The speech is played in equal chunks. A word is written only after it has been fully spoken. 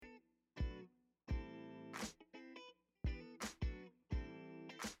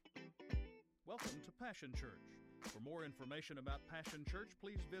Passion Church. For more information about Passion Church,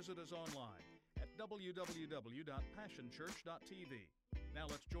 please visit us online at www.passionchurch.tv. Now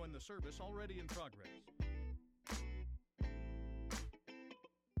let's join the service already in progress.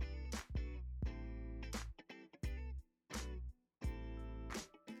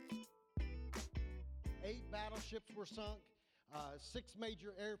 Eight battleships were sunk, 6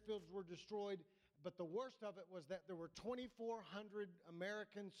 major airfields were destroyed, but the worst of it was that there were 2,400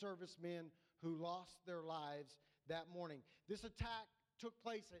 American servicemen who lost their lives that morning. This attack took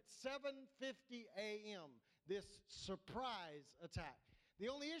place at 7:50 a.m., this surprise attack. The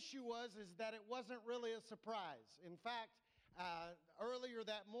only issue is that it wasn't really a surprise. In fact, earlier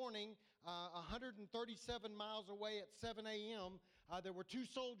that morning, 137 miles away at 7 a.m., there were 2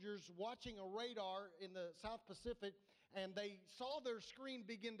 soldiers watching a radar in the South Pacific, and they saw their screen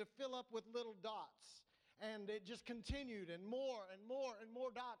begin to fill up with little dots. And it just continued, and more and more and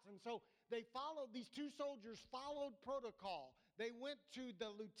more dots. And so these 2 soldiers followed protocol. They went to the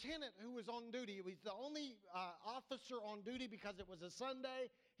lieutenant who was on duty. He was the only officer on duty because it was a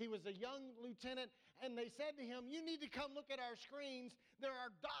Sunday. He was a young lieutenant. And they said to him, "You need to come look at our screens. There are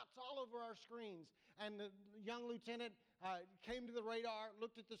dots all over our screens." And the young lieutenant came to the radar,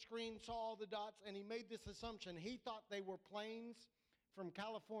 looked at the screen, saw all the dots, and he made this assumption. He thought they were planes from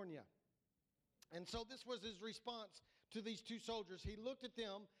California. And so this was his response to these 2 soldiers. He looked at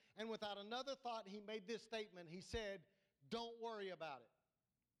them, and without another thought, he made this statement. He said, "Don't worry about it.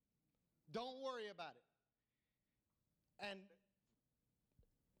 Don't worry about it." And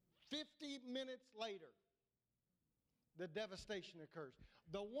 50 minutes later, the devastation occurs.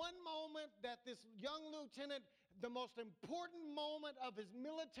 The one moment that this young lieutenant, the most important moment of his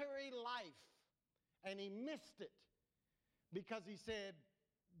military life, and he missed it because he said,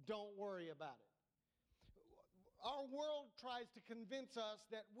 "Don't worry about it." Our world tries to convince us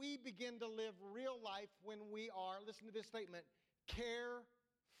that we begin to live real life when we are, listen to this statement,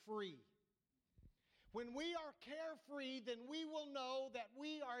 carefree. When we are carefree, then we will know that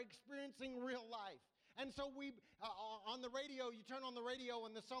we are experiencing real life. And so on the radio, you turn on the radio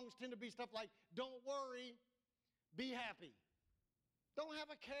and the songs tend to be stuff like, "Don't worry, be happy." Don't have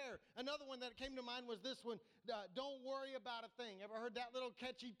a care. Another one that came to mind was this one, "Don't worry about a thing." Ever heard that little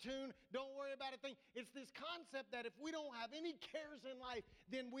catchy tune? Don't worry about a thing. It's this concept that if we don't have any cares in life,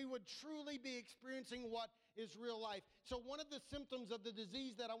 then we would truly be experiencing what is real life. So one of the symptoms of the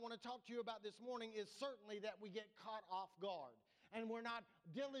disease that I want to talk to you about this morning is certainly that we get caught off guard. And we're not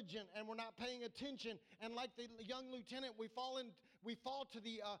diligent, and we're not paying attention. And like the young lieutenant, we fall to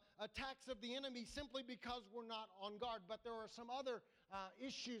the attacks of the enemy simply because we're not on guard. But there are some other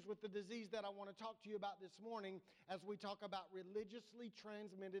issues with the disease that I want to talk to you about this morning as we talk about religiously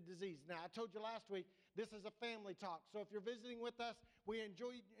transmitted disease. Now, I told you last week, this is a family talk. So if you're visiting with us, we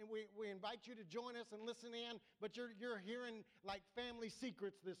invite you to join us and listen in, but you're hearing like family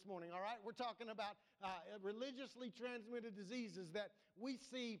secrets this morning, all right? We're talking about religiously transmitted diseases that we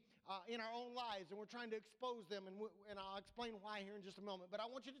see in our own lives, and we're trying to expose them, and I'll explain why here in just a moment. But I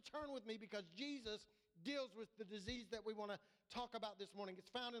want you to turn with me because Jesus deals with the disease that we want to talk about this morning. It's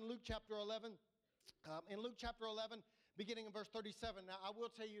found in Luke chapter 11. In Luke chapter 11, beginning in verse 37. Now, I will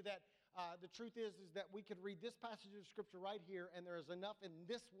tell you that the truth is that we could read this passage of Scripture right here, and there is enough in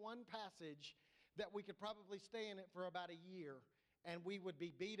this one passage that we could probably stay in it for about a year, and we would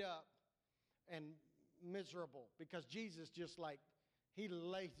be beat up and miserable because Jesus just he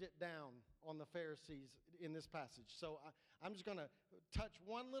lays it down on the Pharisees in this passage. So I'm just going to touch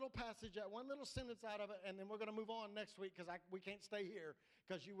one little passage, one little sentence out of it, and then we're going to move on next week because we can't stay here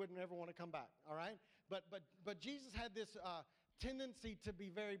because you wouldn't ever want to come back, all right? But Jesus had this tendency to be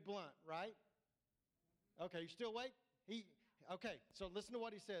very blunt, right? Okay, you still awake? Okay, so listen to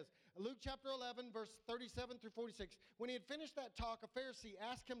what he says. Luke chapter 11, verse 37 through 46. When he had finished that talk, a Pharisee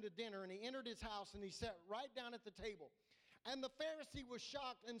asked him to dinner, and he entered his house, and he sat right down at the table. And the Pharisee was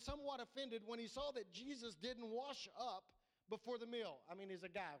shocked and somewhat offended when he saw that Jesus didn't wash up before the meal. I mean, he's a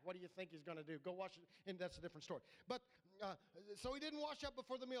guy. What do you think he's going to do? Go wash it? And that's a different story. But so he didn't wash up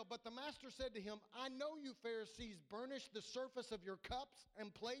before the meal. But the master said to him, "I know you Pharisees burnish the surface of your cups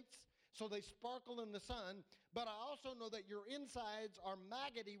and plates so they sparkle in the sun. But I also know that your insides are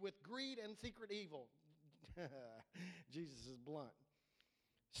maggoty with greed and secret evil." Jesus is blunt.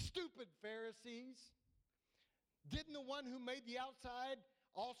 "Stupid Pharisees. Didn't the one who made the outside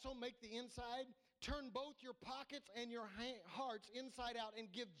also make the inside? Turn both your pockets and your hearts inside out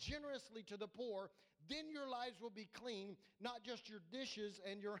and give generously to the poor. Then your lives will be clean, not just your dishes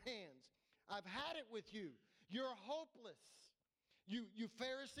and your hands. I've had it with you. You're hopeless. You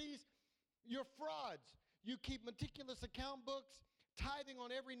Pharisees, you're frauds. You keep meticulous account books, tithing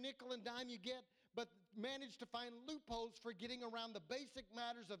on every nickel and dime you get, but manage to find loopholes for getting around the basic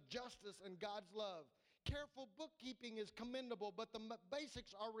matters of justice and God's love. Careful bookkeeping is commendable, but the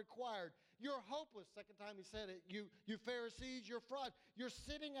basics are required. You're hopeless. Second time he said it. You Pharisees, you're frauds. You're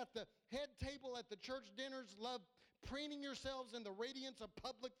sitting at the head table at the church dinners, love preening yourselves in the radiance of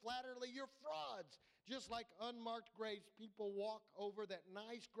public flattery. You're frauds. Just like unmarked graves, people walk over that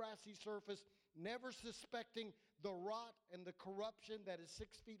nice grassy surface, never suspecting the rot and the corruption that is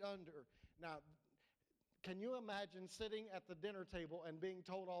 6 feet under. Now, can you imagine sitting at the dinner table and being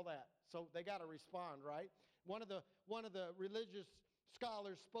told all that? So they got to respond, right? One of the religious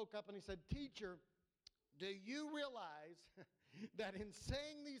scholars spoke up and he said, "Teacher, do you realize that in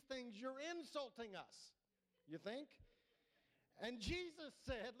saying these things you're insulting us?" You think? And Jesus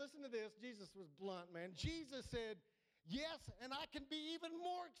said, listen to this, Jesus was blunt, man. Jesus said, "Yes, and I can be even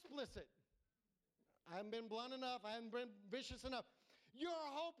more explicit." I haven't been blunt enough. I haven't been vicious enough. You're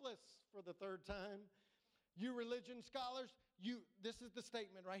hopeless, for the third time. You religion scholars, this is the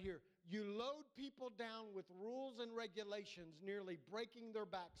statement right here. You load people down with rules and regulations, nearly breaking their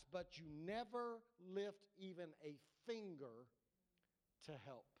backs, but you never lift even a finger to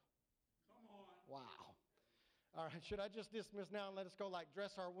help. Come on. Wow. All right, should I just dismiss now and let us go like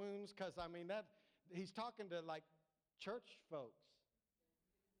dress our wounds? Because, I mean, he's talking to like church folks.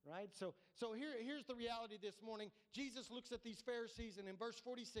 Right? So here's the reality this morning. Jesus looks at these Pharisees, and in verse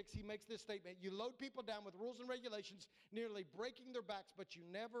 46, he makes this statement. You load people down with rules and regulations, nearly breaking their backs, but you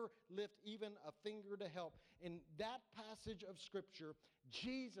never lift even a finger to help. In that passage of Scripture,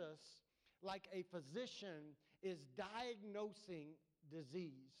 Jesus, like a physician, is diagnosing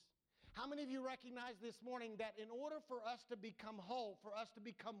disease. How many of you recognize this morning that in order for us to become whole, for us to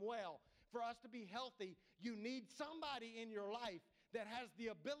become well, for us to be healthy, you need somebody in your life that has the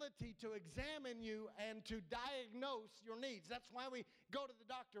ability to examine you and to diagnose your needs. That's why we go to the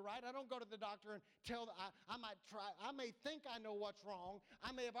doctor, right? I don't go to the doctor and I may think I know what's wrong.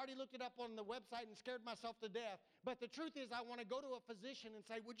 I may have already looked it up on the website and scared myself to death. But the truth is, I want to go to a physician and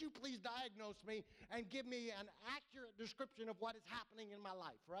say, "Would you please diagnose me and give me an accurate description of what is happening in my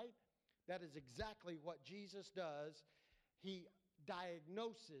life," right? That is exactly what Jesus does. He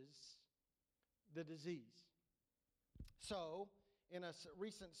diagnoses the disease. So, in a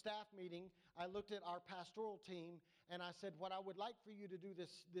recent staff meeting, I looked at our pastoral team and I said, what I would like for you to do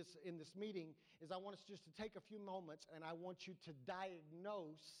in this meeting is I want us just to take a few moments and I want you to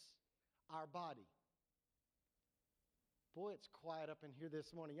diagnose our body. Boy, it's quiet up in here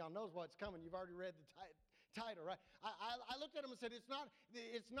this morning. Y'all know what's coming. You've already read the title, right? I looked at him and said, it's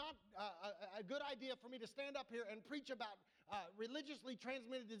not a good idea for me to stand up here and preach about religiously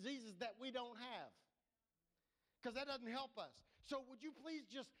transmitted diseases that we don't have, because that doesn't help us. So would you please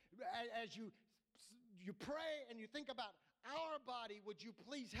just, as you pray and you think about our body, would you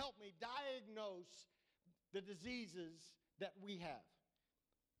please help me diagnose the diseases that we have?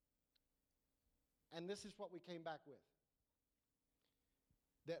 And this is what we came back with.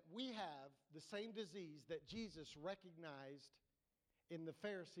 That we have the same disease that Jesus recognized in the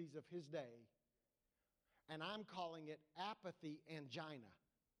Pharisees of his day, and I'm calling it apathy angina.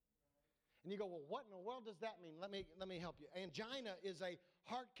 And you go, well, what in the world does that mean? Let me help you. Angina is a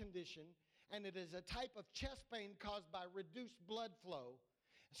heart condition, and it is a type of chest pain caused by reduced blood flow.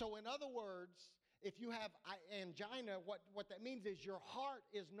 So in other words, if you have angina, what that means is your heart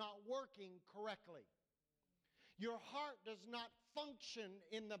is not working correctly. Your heart does not function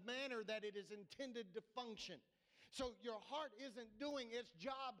in the manner that it is intended to function. So your heart isn't doing its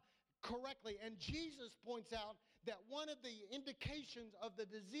job correctly. And Jesus points out that one of the indications of the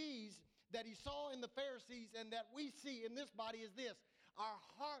disease that he saw in the Pharisees and that we see in this body is this: our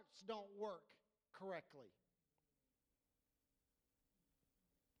hearts don't work correctly.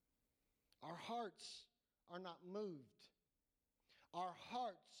 Our hearts are not moved. Our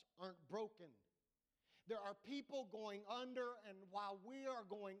hearts aren't broken. There are people going under, and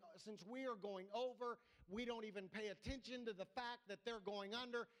since we are going over, we don't even pay attention to the fact that they're going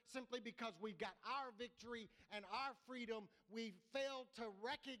under simply because we've got our victory and our freedom. We fail to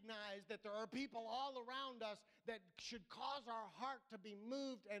recognize that there are people all around us that should cause our heart to be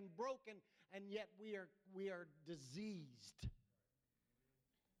moved and broken, and yet we are diseased.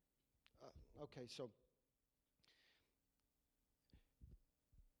 Okay, so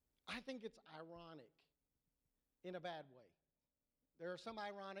I think it's ironic in a bad way. There are some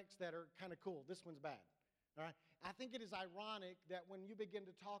ironics that are kind of cool. This one's bad. All right? I think it is ironic that when you begin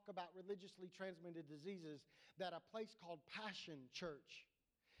to talk about religiously transmitted diseases, that a place called Passion Church,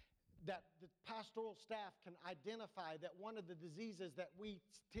 that the pastoral staff can identify that one of the diseases that we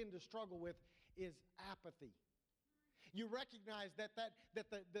tend to struggle with is apathy. You recognize that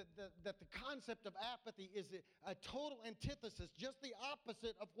the concept of apathy is a total antithesis, just the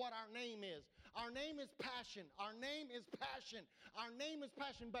opposite of what our name is. Our name is passion. Our name is passion. Our name is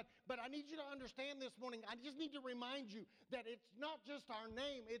passion. But I need you to understand this morning, I just need to remind you that it's not just our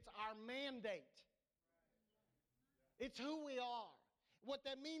name, it's our mandate. It's who we are. What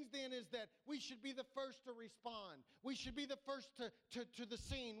that means then is that we should be the first to respond. We should be the first to the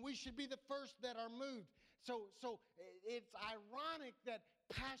scene. We should be the first that are moved. So it's ironic that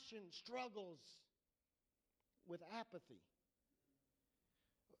passion struggles with apathy.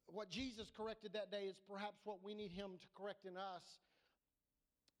 What Jesus corrected that day is perhaps what we need him to correct in us,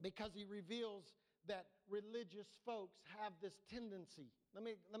 because he reveals that religious folks have this tendency. Let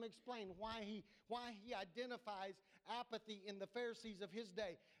me explain why he identifies apathy in the Pharisees of his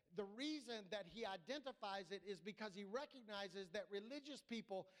day. The reason that he identifies it is because he recognizes that religious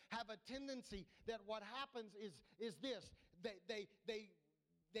people have a tendency that what happens is this.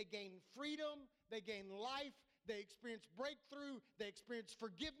 They gain freedom, they gain life, they experience breakthrough, they experience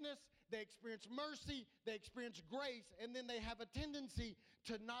forgiveness, they experience mercy, they experience grace, and then they have a tendency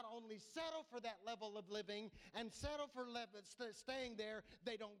to not only settle for that level of living and settle for staying there.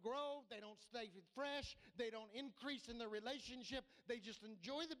 They don't grow, they don't stay fresh, they don't increase in their relationship, they just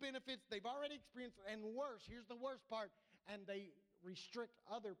enjoy the benefits they've already experienced, and worse, here's the worst part, and they restrict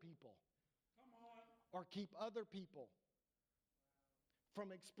other people. Come on. Or keep other people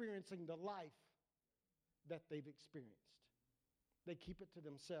from experiencing the life that they've experienced. They keep it to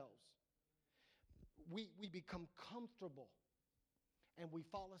themselves. We become comfortable and we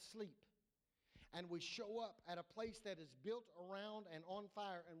fall asleep and we show up at a place that is built around and on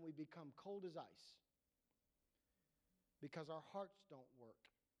fire, and we become cold as ice because our hearts don't work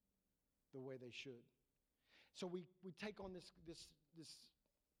the way they should. So we take on this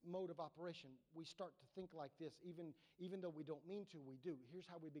mode of operation. We start to think like this, even though we don't mean to, we do. Here's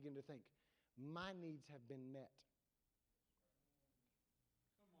how we begin to think. My needs have been met.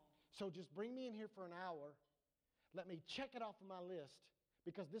 So just bring me in here for an hour. Let me check it off of my list,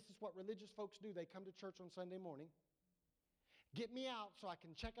 because this is what religious folks do. They come to church on Sunday morning. Get me out so I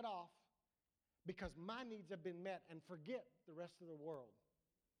can check it off, because my needs have been met, and forget the rest of the world.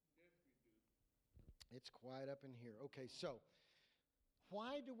 Yes, we do. It's quiet up in here. Okay, so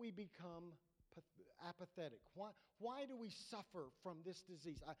why do we become apathetic? Why do we suffer from this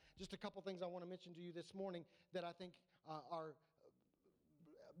disease? Just a couple things I want to mention to you this morning that I think are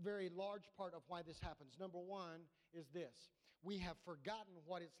a very large part of why this happens. Number one is this. We have forgotten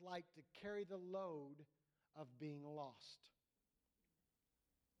what it's like to carry the load of being lost.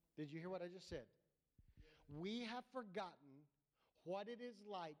 Did you hear what I just said? We have forgotten what it is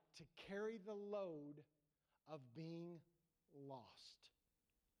like to carry the load of being lost.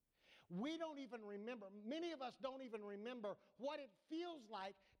 We don't even remember, many of us don't even remember what it feels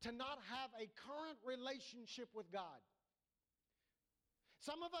like to not have a current relationship with God.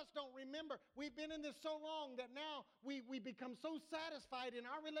 Some of us don't remember. We've been in this so long that now we become so satisfied in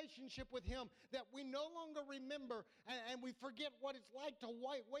our relationship with him that we no longer remember, and we forget what it's like to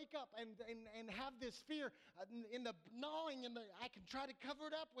wake up and have this fear in the gnawing. I can try to cover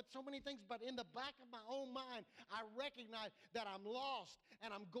it up with so many things, but in the back of my own mind, I recognize that I'm lost and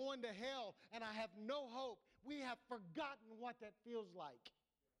I'm going to hell and I have no hope. We have forgotten what that feels like.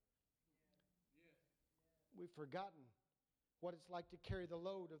 We've forgotten what it's like to carry the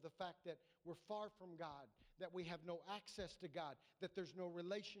load of the fact that we're far from God, that we have no access to God, that there's no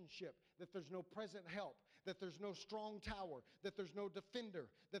relationship, that there's no present help, that there's no strong tower, that there's no defender,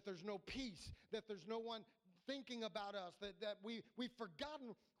 that there's no peace, that there's no one thinking about us, that we've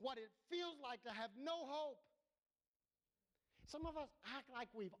forgotten what it feels like to have no hope. Some of us act like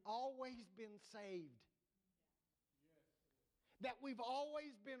we've always been saved, that we've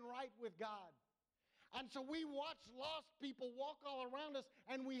always been right with God. And so we watch lost people walk all around us,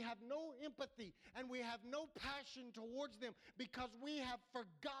 and we have no empathy and we have no passion towards them because we have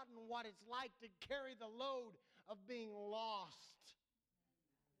forgotten what it's like to carry the load of being lost.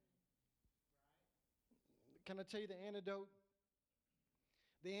 Can I tell you the antidote?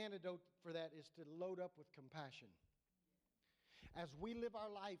 The antidote for that is to load up with compassion. As we live our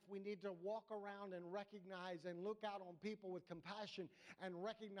life, we need to walk around and recognize and look out on people with compassion and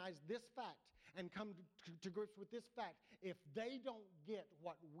recognize this fact and come to grips with this fact. If they don't get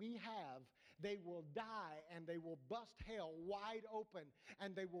what we have, they will die and they will bust hell wide open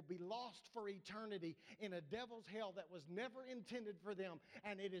and they will be lost for eternity in a devil's hell that was never intended for them.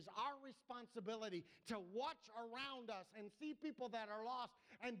 And it is our responsibility to watch around us and see people that are lost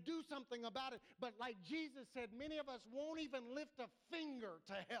and do something about it. But like Jesus said, many of us won't even lift a finger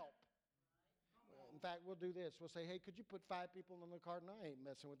to help. fact, we'll do this. We'll say, hey, could you put 5 people on the card? And I ain't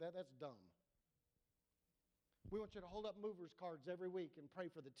messing with that. That's dumb. We want you to hold up movers cards every week and pray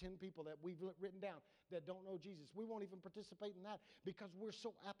for the 10 people that we've written down that don't know Jesus. We won't even participate in that because we're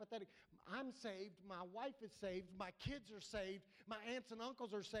so apathetic. I'm saved. My wife is saved. My kids are saved. My aunts and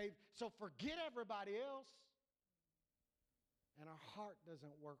uncles are saved. So forget everybody else. And our heart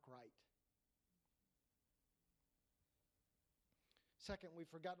doesn't work right. Second, we've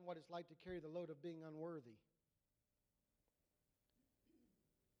forgotten what it's like to carry the load of being unworthy.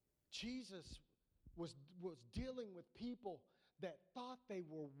 Jesus was dealing with people that thought they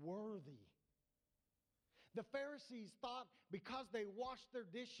were worthy. The Pharisees thought because they washed their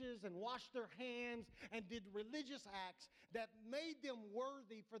dishes and washed their hands and did religious acts that made them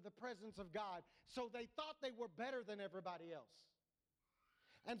worthy for the presence of God. So they thought they were better than everybody else.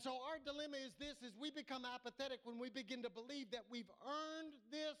 And so our dilemma is this, is we become apathetic when we begin to believe that we've earned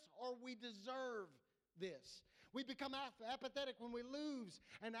this or we deserve this. We become apathetic when we lose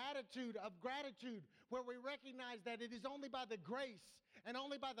an attitude of gratitude where we recognize that it is only by the grace and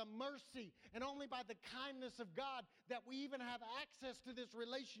only by the mercy and only by the kindness of God that we even have access to this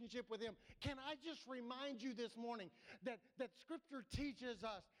relationship with Him. Can I just remind you this morning that Scripture teaches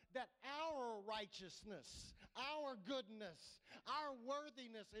us that our righteousness, our goodness, our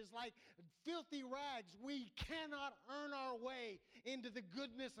worthiness is like filthy rags. We cannot earn our way into the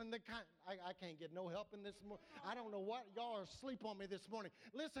goodness and the kind. I can't get no help in this morning. I don't know what. Y'all are asleep on me this morning.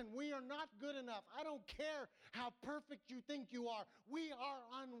 Listen, we are not good enough. I don't care how perfect you think you are. We are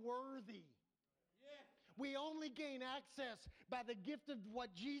unworthy. We only gain access by the gift of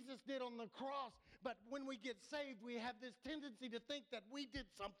what Jesus did on the cross. But when we get saved, we have this tendency to think that we did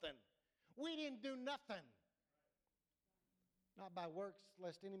something. We didn't do nothing. Not by works,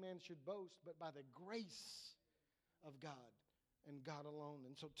 lest any man should boast, but by the grace of God and God alone.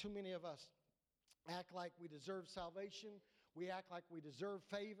 And so too many of us act like we deserve salvation. We act like we deserve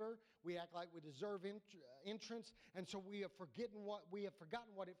favor. We act like we deserve entrance. And so we have forgotten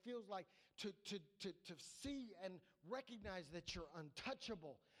what it feels like to see and recognize that you're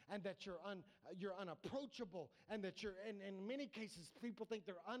untouchable and that you're unapproachable and that you're, and in many cases, people think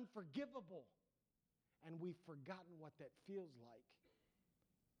they're unforgivable. And we've forgotten what that feels like.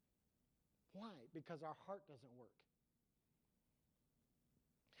 Why? Because our heart doesn't work.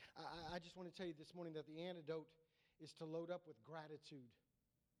 I just want to tell you this morning that the antidote is to load up with gratitude.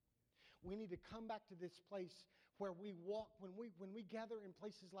 We need to come back to this place where we walk, when we gather in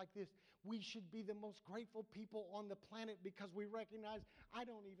places like this, we should be the most grateful people on the planet because we recognize I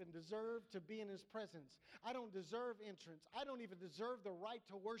don't even deserve to be in His presence. I don't deserve entrance. I don't even deserve the right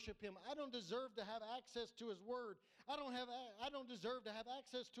to worship Him. I don't deserve to have access to His Word. I don't deserve to have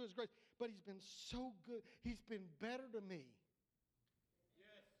access to His grace. But He's been so good. He's been better to me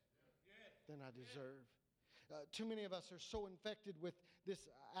than I deserve. Too many of us are so infected with this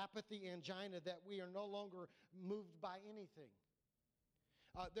apathy angina that we are no longer moved by anything.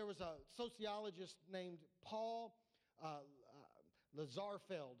 There was a sociologist named Paul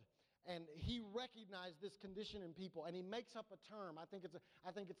Lazarsfeld, and he recognized this condition in people, and he makes up a term. I think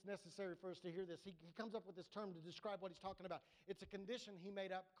it's necessary for us to hear this. He comes up with this term to describe what he's talking about. It's a condition he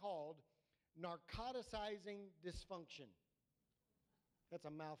made up called narcoticizing dysfunction. That's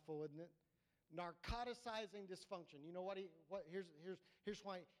a mouthful, isn't it? Narcoticizing dysfunction. You know what? Here's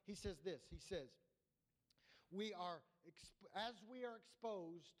why he says this. He says, as we are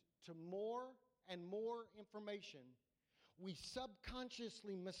exposed to more and more information, we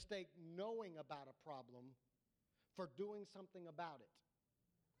subconsciously mistake knowing about a problem for doing something about it.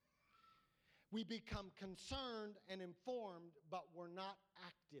 We become concerned and informed, but we're not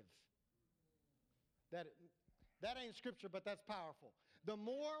active. That ain't scripture, but that's powerful. The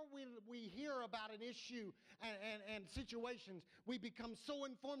more we hear about an issue and situations, we become so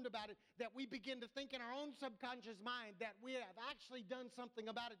informed about it that we begin to think in our own subconscious mind that we have actually done something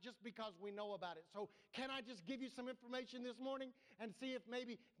about it just because we know about it. So can I just give you some information this morning and see if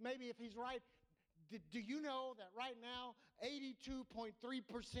maybe if he's right? Do you know that right now 82.3%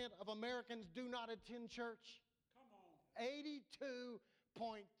 of Americans do not attend church? Come on.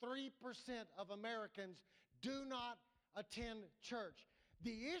 82.3% of Americans do not attend church.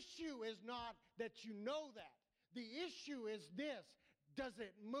 The issue is not that you know that. The issue is this. Does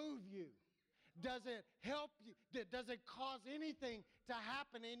it move you? Does it help you? Does it cause anything to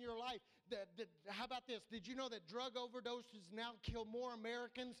happen in your life? How about this? Did you know that drug overdoses now kill more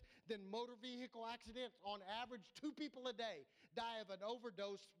Americans than motor vehicle accidents? On average, 2 people a day die of an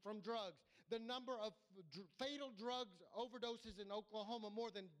overdose from drugs. The number of fatal drugs overdoses in Oklahoma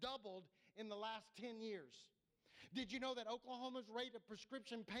more than doubled in the last 10 years. Did you know that Oklahoma's rate of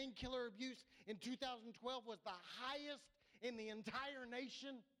prescription painkiller abuse in 2012 was the highest in the entire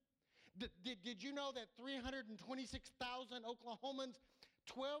nation? Did you know that 326,000 Oklahomans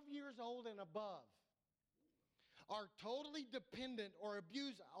 12 years old and above are totally dependent or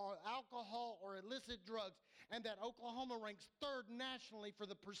abuse alcohol or illicit drugs, and that Oklahoma ranks third nationally for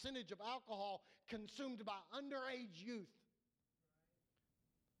the percentage of alcohol consumed by underage youth?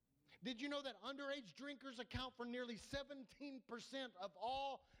 Did you know that underage drinkers account for nearly 17% of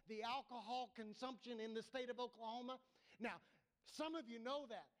all the alcohol consumption in the state of Oklahoma? Now, some of you know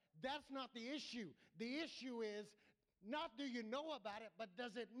that. That's not the issue. The issue is not do you know about it, but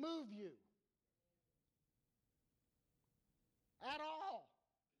does it move you? At all.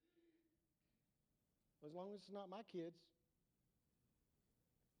 As long as it's not my kids.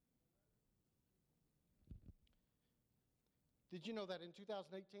 Did you know that in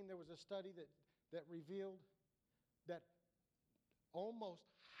 2018 there was a study that revealed that almost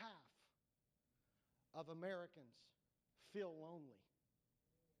half of Americans feel lonely?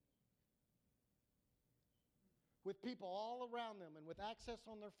 With people all around them and with access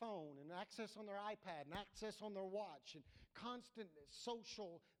on their phone and access on their iPad and access on their watch and constant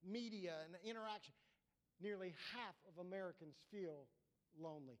social media and interaction, nearly half of Americans feel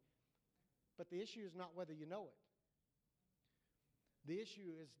lonely. But the issue is not whether you know it. The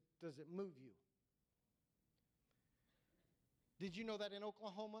issue is, does it move you? Did you know that in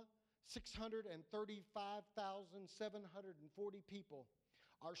Oklahoma, 635,740 people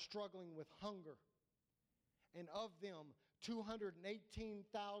are struggling with hunger? And of them,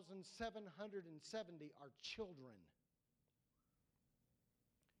 218,770 are children.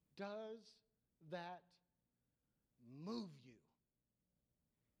 Does that move you?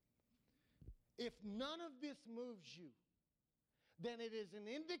 If none of this moves you, then it is an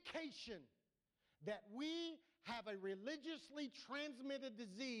indication that we have a religiously transmitted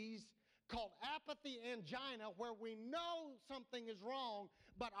disease called apathy angina, where we know something is wrong,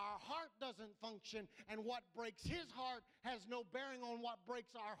 but our heart doesn't function, and what breaks his heart has no bearing on what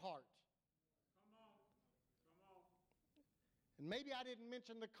breaks our heart. Come on. And maybe I didn't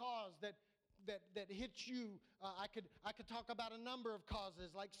mention the cause that hits you. I could talk about a number of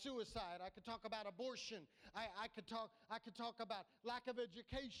causes like suicide. I could talk about abortion. I could talk about lack of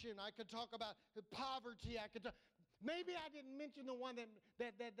education. I could talk about poverty. Maybe I didn't mention the one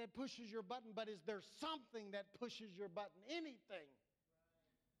that pushes your button, but is there something that pushes your button? Anything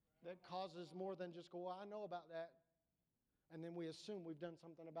that causes more than just go, well, I know about that, and then we assume we've done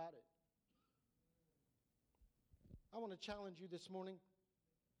something about it. I want to challenge you this morning.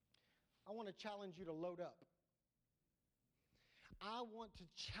 I want to challenge you to load up. I want to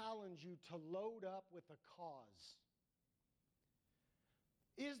challenge you to load up with a cause.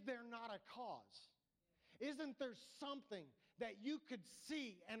 Is there not a cause? Isn't there something that you could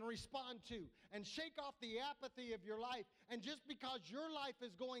see and respond to and shake off the apathy of your life? And just because your life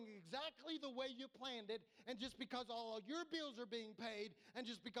is going exactly the way you planned it, and just because all of your bills are being paid, and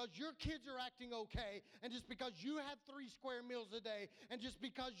just because your kids are acting okay, and just because you have 3 square meals a day, and just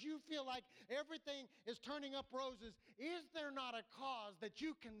because you feel like everything is turning up roses, is there not a cause that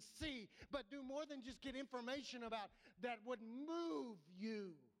you can see but do more than just get information about that would move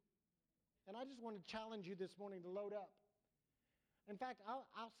you? And I just want to challenge you this morning to load up. In fact,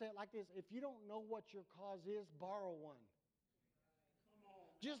 I'll say it like this. If you don't know what your cause is, borrow one.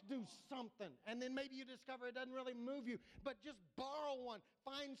 Just do something. And then maybe you discover it doesn't really move you. But just borrow one.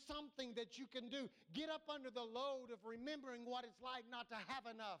 Find something that you can do. Get up under the load of remembering what it's like not to have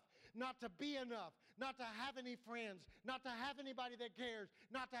enough, not to be enough, not to have any friends, not to have anybody that cares,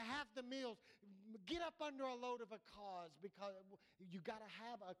 not to have the meals. Get up under a load of a cause, because you got to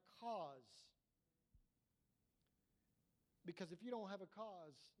have a cause. Because if you don't have a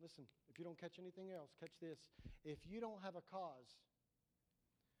cause, listen, if you don't catch anything else, catch this. If you don't have a cause,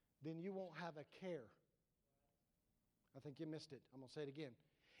 then you won't have a care. I think you missed it. I'm going to say it again.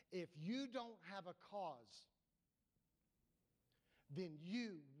 If you don't have a cause, then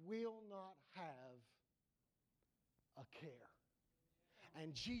you will not have a care.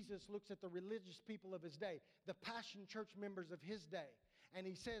 And Jesus looks at the religious people of his day, the Passion Church members of his day, and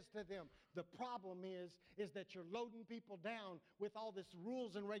he says to them, the problem is that you're loading people down with all this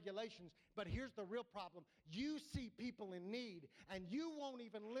rules and regulations. But here's the real problem. You see people in need, and you won't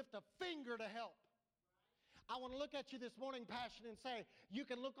even lift a finger to help. I want to look at you this morning, Passion, and say, you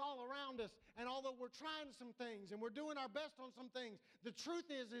can look all around us, and although we're trying some things and we're doing our best on some things, the truth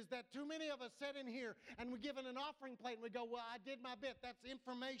is that too many of us sit in here and we're given an offering plate and we go, well, I did my bit. That's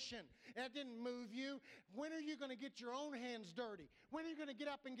information. That didn't move you. When are you going to get your own hands dirty? When are you going to get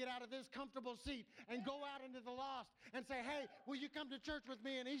up and get out of this comfortable seat and go out into the lost and say, hey, will you come to church with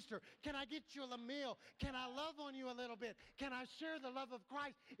me in Easter? Can I get you a meal? Can I love on you a little bit? Can I share the love of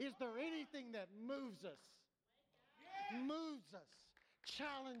Christ? Is there anything that moves us? Moves us,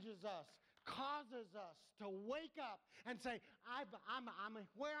 challenges us, causes us to wake up and say, I'm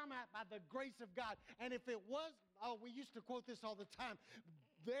where I'm at by the grace of God. And if it was, we used to quote this all the time,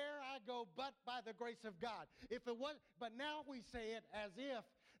 there I go, but by the grace of God. If it was, but now we say it as if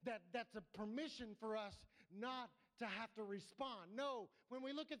that's a permission for us not to have to respond. No, when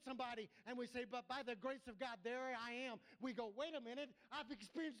we look at somebody and we say, but by the grace of God, there I am, we go, wait a minute, I've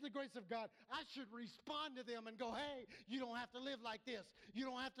experienced the grace of God. I should respond to them and go, hey, you don't have to live like this. You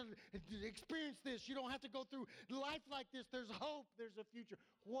don't have to experience this. You don't have to go through life like this. There's hope. There's a future.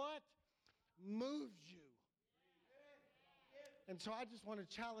 What moves you? And so I just want to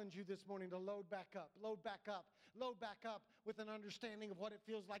challenge you this morning to load back up with an understanding of what it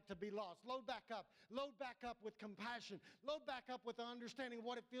feels like to be lost. Load back up with compassion. Load back up with an understanding of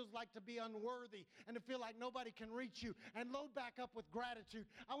what it feels like to be unworthy and to feel like nobody can reach you. And load back up with gratitude.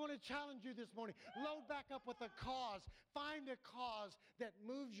 I want to challenge you this morning. Load back up with a cause. Find a cause that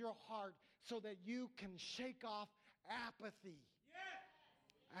moves your heart so that you can shake off apathy.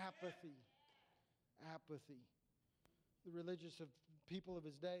 Apathy. The religious people of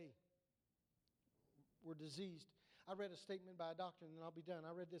his day were diseased. I read a statement by a doctor, and then I'll be done.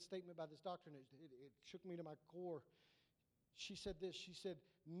 I read this statement by this doctor, and it shook me to my core. She said this. She said,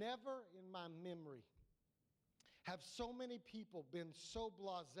 never in my memory have so many people been so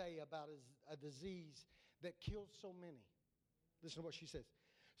blasé about a disease that kills so many. Listen to what she says.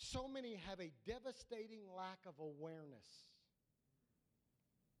 So many have a devastating lack of awareness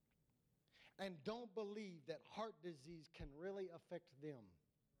and don't believe that heart disease can really affect them.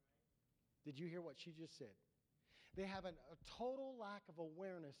 Did you hear what she just said? They have a total lack of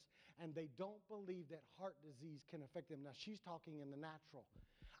awareness, and they don't believe that heart disease can affect them. Now, she's talking in the natural.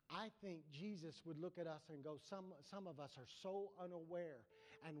 I think Jesus would look at us and go, some of us are so unaware,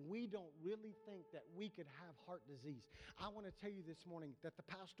 and we don't really think that we could have heart disease. I want to tell you this morning that the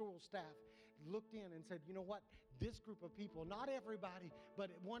pastoral staff looked in and said, you know what? This group of people, not everybody,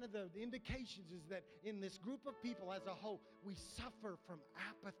 but one of the indications is that in this group of people as a whole, we suffer from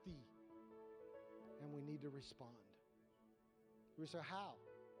apathy. And we need to respond. We say, how?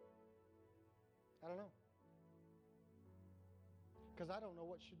 I don't know. Because I don't know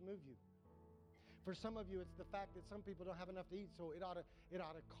what should move you. For some of you, it's the fact that some people don't have enough to eat, so it ought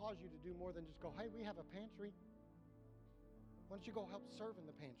to cause you to do more than just go, hey, we have a pantry. Why don't you go help serve in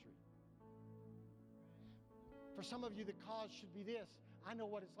the pantry? For some of you, the cause should be this. I know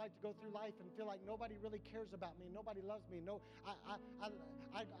what it's like to go through life and feel like nobody really cares about me. Nobody loves me. No, I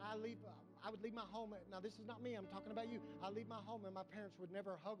would leave my home. Now, this is not me. I'm talking about you. I leave my home and my parents would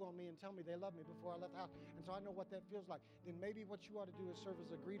never hug on me and tell me they love me before I left the house. And so I know what that feels like. Then maybe what you ought to do is serve as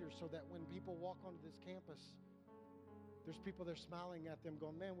a greeter so that when people walk onto this campus, there's people there smiling at them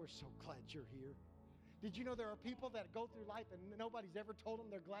going, man, we're so glad you're here. Did you know there are people that go through life and nobody's ever told them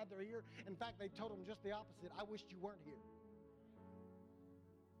they're glad they're here? In fact, they told them just the opposite. I wished you weren't here.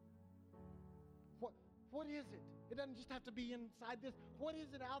 What is it? It doesn't just have to be inside this. What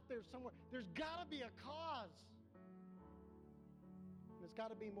is it out there somewhere? There's got to be a cause. And it's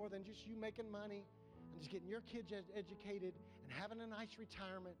got to be more than just you making money and just getting your kids educated and having a nice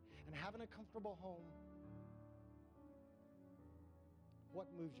retirement and having a comfortable home. What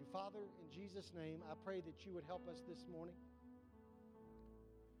moves you? Father, in Jesus' name, I pray that you would help us this morning.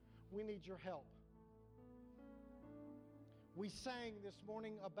 We need your help. We sang this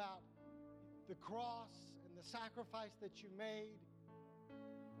morning about the cross and the sacrifice that you made.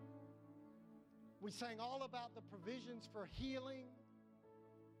 We sang all about the provisions for healing.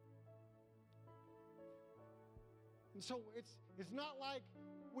 And so it's not like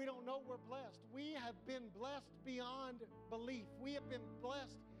we don't know we're blessed. We have been blessed beyond belief. We have been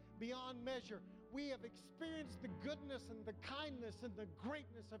blessed beyond measure. We have experienced the goodness and the kindness and the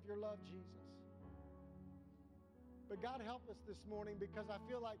greatness of your love, Jesus. But God, help us this morning, because I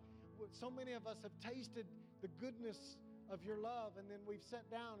feel like so many of us have tasted the goodness of your love, and then we've sat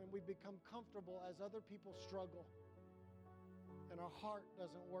down and we've become comfortable as other people struggle, and our heart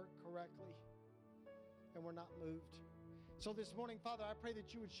doesn't work correctly, and we're not moved. So this morning, Father, I pray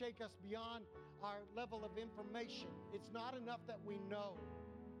that you would shake us beyond our level of information. It's not enough that we know.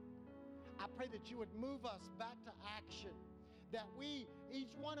 I pray that you would move us back to action, that we,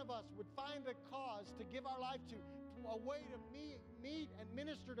 each one of us, would find a cause to give our life to a way to meet and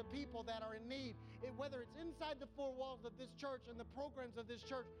minister to people that are in need, whether it's inside the four walls of this church and the programs of this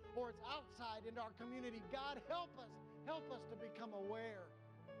church, or it's outside in our community. God, help us to become aware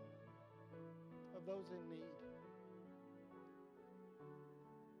of those in need.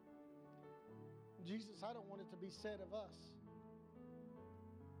 Jesus, I don't want it to be said of us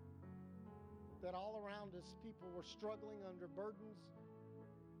that all around us people were struggling under burdens,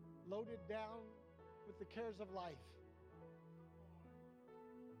 loaded down with the cares of life.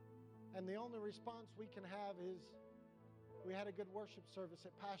 And the only response we can have is, we had a good worship service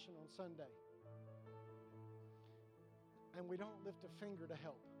at Passion on Sunday, and we don't lift a finger to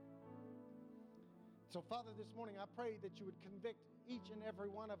help. So, Father, this morning I pray that you would convict each and every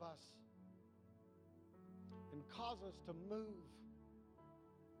one of us and cause us to move,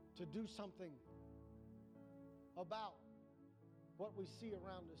 to do something about what we see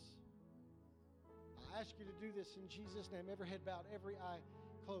around us. I ask you to do this in Jesus' name. Every head bowed, every eye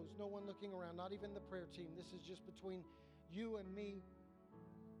closed, no one looking around, not even the prayer team. This is just between you and me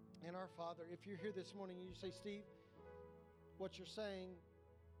and our Father. If you're here this morning and you say, Steve, what you're saying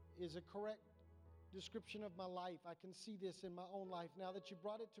is a correct description of my life. I can see this in my own life. Now that you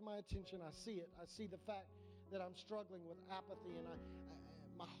brought it to my attention, I see it. I see the fact that I'm struggling with apathy and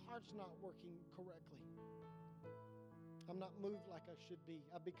my heart's not working correctly. I'm not moved like I should be.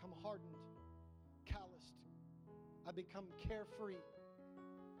 I've become hardened, calloused. I become carefree.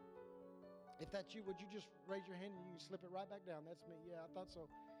 If that's you, would you just raise your hand and you slip it right back down? That's me. Yeah, I thought so.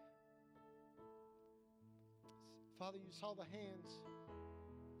 Father, you saw the hands.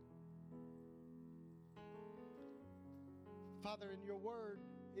 Father, in your word,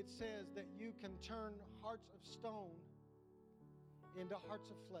 it says that you can turn hearts of stone into hearts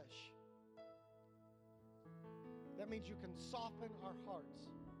of flesh. That means you can soften our hearts.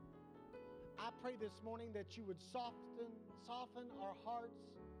 I pray this morning that you would soften our hearts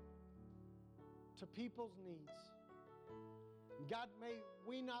to people's needs. God, may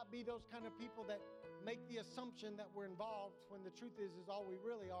we not be those kind of people that make the assumption that we're involved when the truth is all we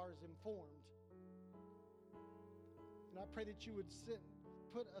really are is informed. And I pray that you would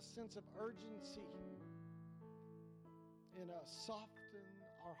put a sense of urgency in us. Soften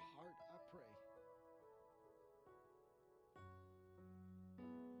our heart, I pray.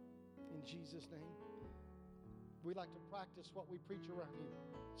 In Jesus' name. We like to practice what we preach around here.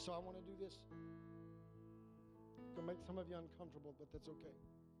 So I want to do this. It's going to make some of you uncomfortable, but that's okay.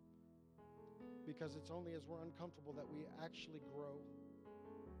 Because it's only as we're uncomfortable that we actually grow.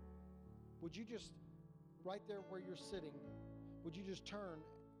 Would you just, right there where you're sitting, would you just turn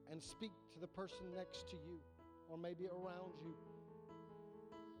and speak to the person next to you or maybe around you?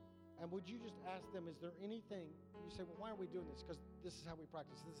 And would you just ask them, is there anything, you say, well, why are we doing this? Because this is how we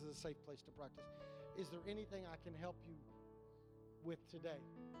practice. This is a safe place to practice. Is there anything I can help you with today?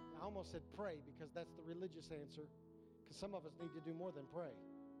 I almost said pray because that's the religious answer, because some of us need to do more than pray.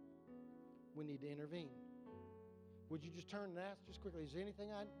 We need to intervene. Would you just turn and ask just quickly, is there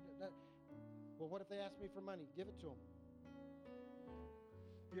anything well, what if they ask me for money? Give it to them.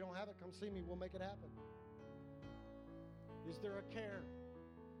 If you don't have it, come see me. We'll make it happen. Is there a care?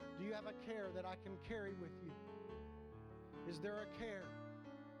 Do you have a care that I can carry with you? Is there a care?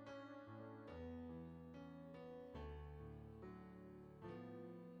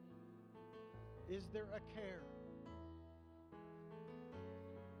 Is there a care?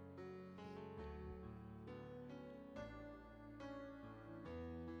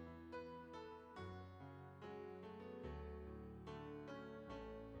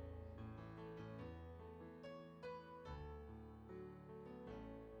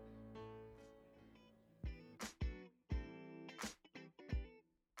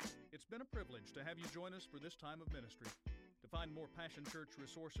 It's been a privilege to have you join us for this time of ministry. To find more Passion Church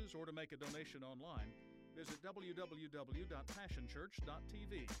resources or to make a donation online, visit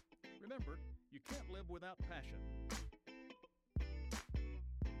www.passionchurch.tv. Remember, you can't live without passion.